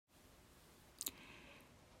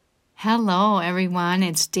Hello, everyone.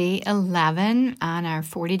 It's day 11 on our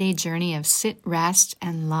 40-day journey of sit, rest,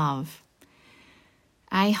 and love.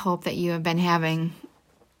 I hope that you have been having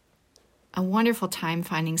a wonderful time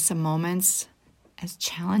finding some moments, as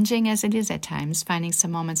challenging as it is at times, finding some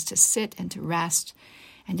moments to sit and to rest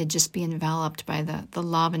and to just be enveloped by the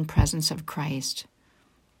love and presence of Christ.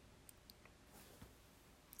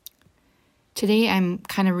 Today I'm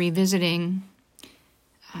kind of revisiting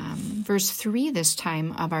verse 3 this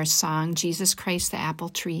time of our song, Jesus Christ the Apple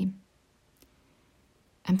Tree.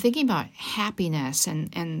 I'm thinking about happiness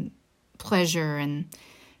and pleasure and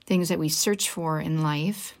things that we search for in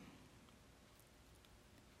life.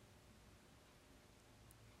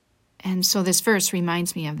 And so this verse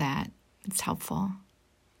reminds me of that. It's helpful.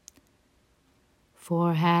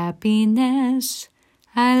 For happiness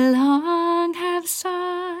I long have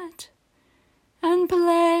sought, and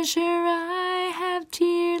pleasure I have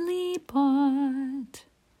dearly bought.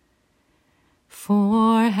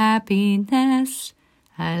 For happiness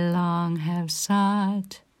I long have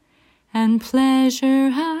sought, and pleasure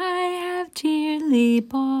I have dearly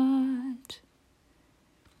bought.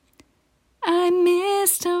 I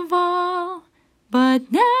missed of all,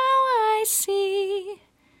 but now I see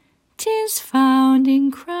 'tis found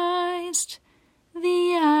in Christ,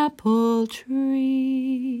 the apple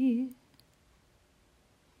tree.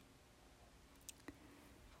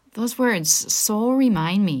 Those words so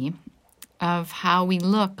remind me of how we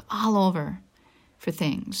look all over for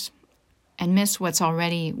things and miss what's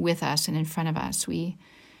already with us and in front of us. We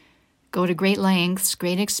go to great lengths,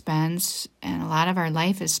 great expense, and a lot of our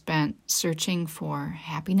life is spent searching for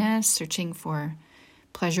happiness, searching for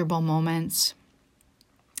pleasurable moments,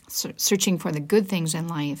 searching for the good things in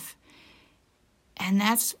life. And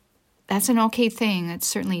that's an okay thing. It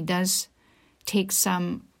certainly does take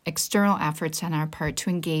some external efforts on our part to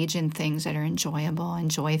engage in things that are enjoyable and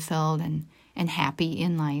joy-filled and happy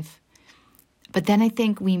in life. But then I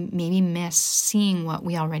think we maybe miss seeing what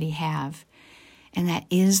we already have, and that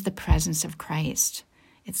is the presence of Christ.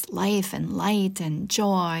 It's life and light and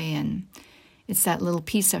joy, and it's that little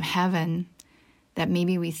piece of heaven that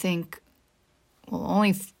maybe we think we'll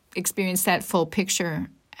only experience that full picture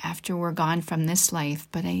after we're gone from this life.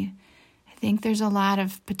 But I think there's a lot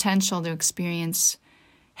of potential to experience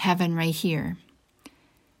heaven right here.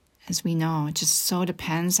 As we know, it just so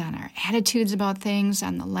depends on our attitudes about things,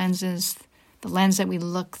 on the lens that we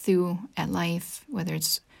look through at life, whether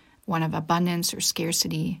it's one of abundance or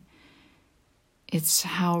scarcity. It's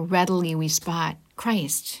how readily we spot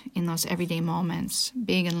Christ in those everyday moments,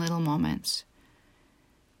 big and little moments.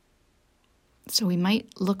 So we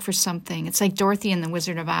might look for something. It's like Dorothy in The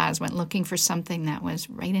Wizard of Oz went looking for something that was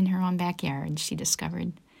right in her own backyard, she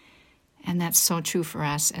discovered. And that's so true for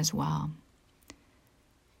us as well.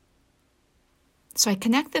 So I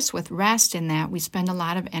connect this with rest in that we spend a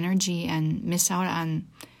lot of energy and miss out on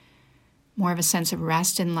more of a sense of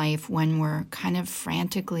rest in life when we're kind of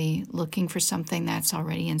frantically looking for something that's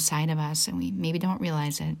already inside of us and we maybe don't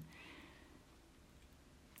realize it.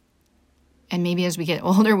 And maybe as we get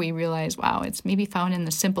older, we realize, wow, it's maybe found in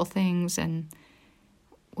the simple things, and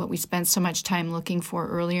what we spent so much time looking for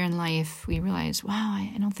earlier in life, we realize, wow,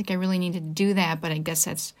 I don't think I really needed to do that, but I guess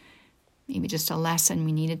that's maybe just a lesson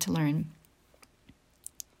we needed to learn.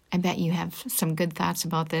 I bet you have some good thoughts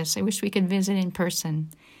about this. I wish we could visit in person.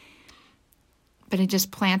 But I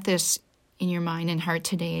just plant this in your mind and heart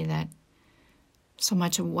today that so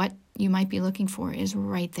much of what you might be looking for is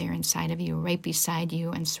right there inside of you, right beside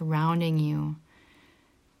you and surrounding you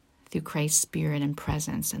through Christ's Spirit and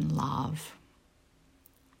presence and love.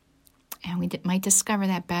 And we might discover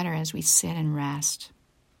that better as we sit and rest.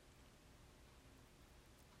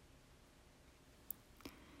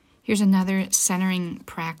 Here's another centering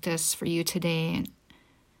practice for you today.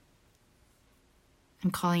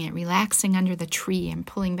 I'm calling it relaxing under the tree. I'm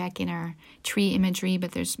pulling back in our tree imagery,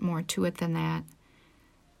 but there's more to it than that.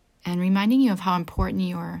 And reminding you of how important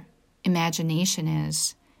your imagination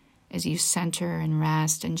is as you center and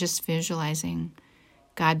rest and just visualizing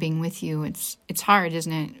God being with you. It's hard,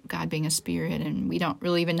 isn't it? God being a spirit, and we don't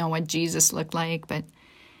really even know what Jesus looked like, but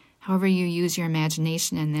however you use your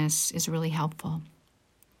imagination in this is really helpful.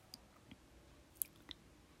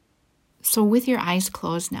 So with your eyes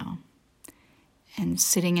closed now and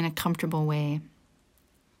sitting in a comfortable way,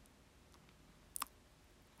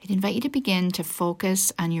 I'd invite you to begin to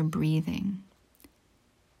focus on your breathing.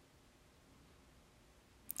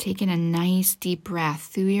 Take in a nice deep breath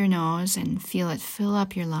through your nose and feel it fill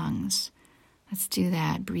up your lungs. Let's do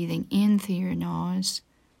that. Breathing in through your nose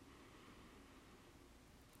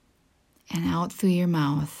and out through your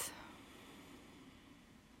mouth.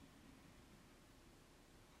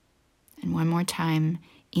 And one more time,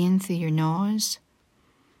 in through your nose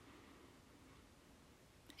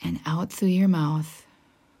and out through your mouth.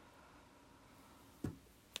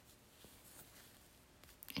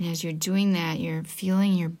 And as you're doing that, you're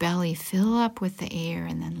feeling your belly fill up with the air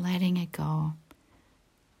and then letting it go.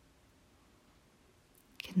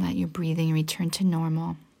 You can let your breathing return to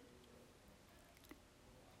normal.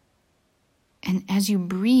 And as you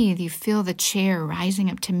breathe, you feel the chair rising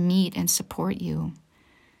up to meet and support you.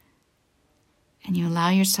 And you allow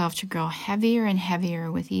yourself to grow heavier and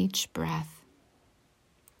heavier with each breath.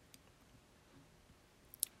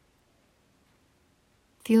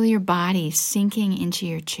 Feel your body sinking into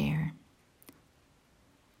your chair.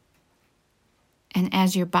 And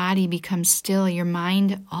as your body becomes still, your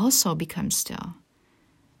mind also becomes still.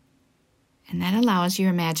 And that allows your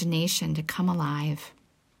imagination to come alive.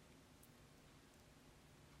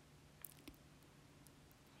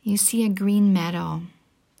 You see a green meadow,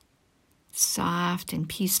 soft and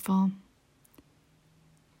peaceful.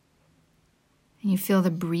 And you feel the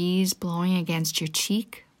breeze blowing against your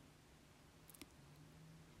cheek.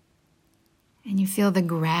 And you feel the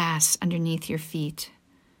grass underneath your feet.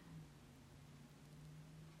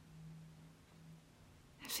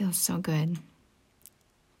 It feels so good.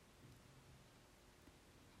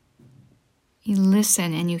 You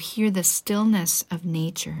listen and you hear the stillness of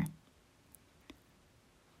nature.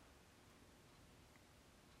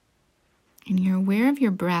 And you're aware of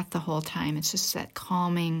your breath the whole time. It's just that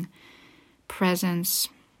calming presence.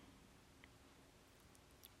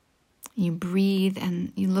 You breathe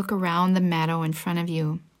and you look around the meadow in front of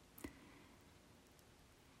you.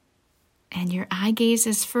 And your eye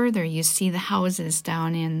gazes further. You see the houses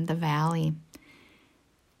down in the valley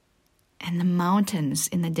and the mountains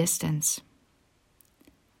in the distance.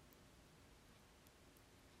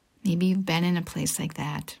 Maybe you've been in a place like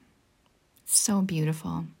that. It's so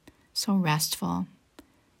beautiful. So restful.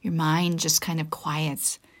 Your mind just kind of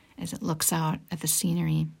quiets as it looks out at the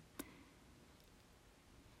scenery.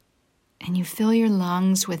 And you fill your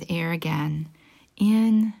lungs with air again,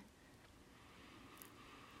 in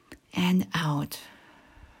and out.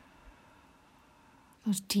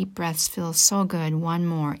 Those deep breaths feel so good. One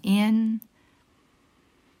more, in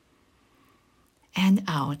and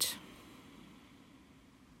out.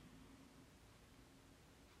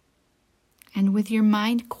 And with your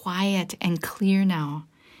mind quiet and clear now,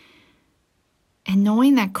 and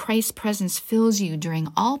knowing that Christ's presence fills you during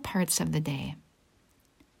all parts of the day,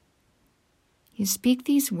 you speak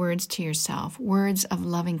these words to yourself, words of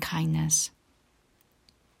loving kindness.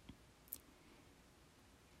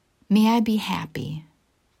 May I be happy.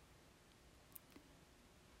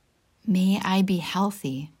 May I be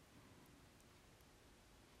healthy.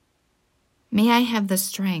 May I have the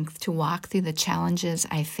strength to walk through the challenges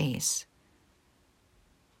I face.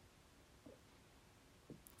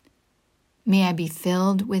 May I be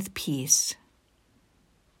filled with peace.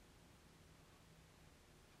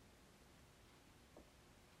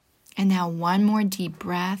 And now one more deep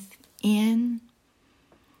breath in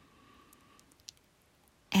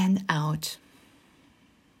and out.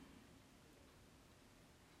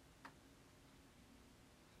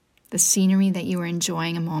 The scenery that you were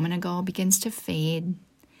enjoying a moment ago begins to fade,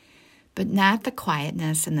 but not the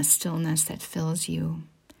quietness and the stillness that fills you.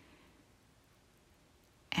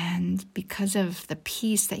 And because of the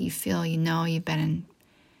peace that you feel, you know you've been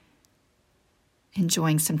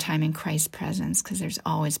enjoying some time in Christ's presence, because there's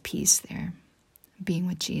always peace there, being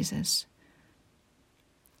with Jesus.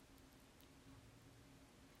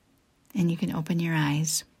 And you can open your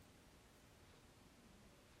eyes.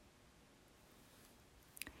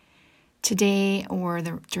 Today or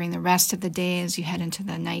during the rest of the day as you head into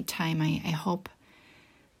the nighttime, I hope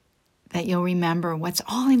that you'll remember what's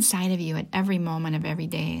all inside of you at every moment of every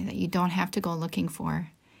day that you don't have to go looking for.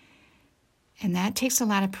 And that takes a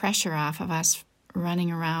lot of pressure off of us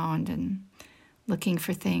running around and looking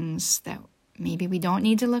for things that maybe we don't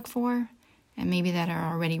need to look for, and maybe that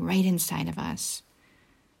are already right inside of us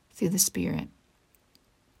through the Spirit.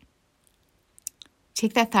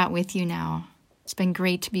 Take that thought with you now. It's been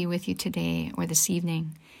great to be with you today or this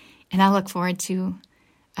evening, and I look forward to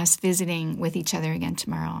us visiting with each other again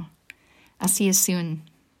tomorrow. I'll see you soon.